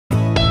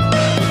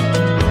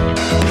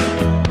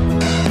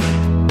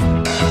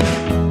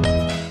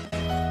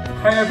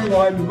Hi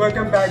everyone!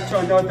 Welcome back to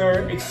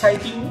another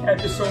exciting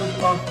episode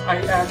of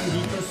I Am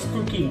Dito's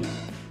Cooking.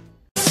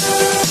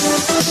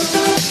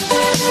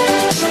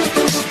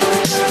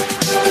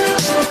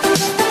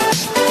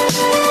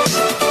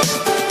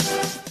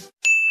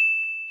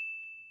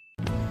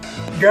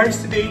 Guys,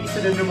 today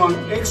isa na namang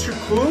extra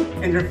cool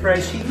and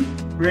refreshing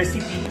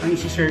recipe ang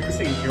isi-share ko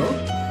sa inyo.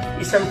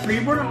 Isang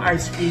flavor ng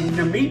ice cream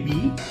na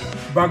maybe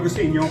bago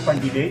sa inyong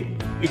pandili.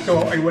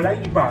 Ito ay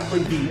walang iba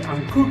kundi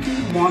ang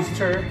Cookie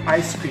Monster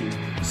Ice Cream.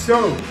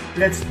 So,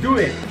 let's do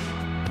it!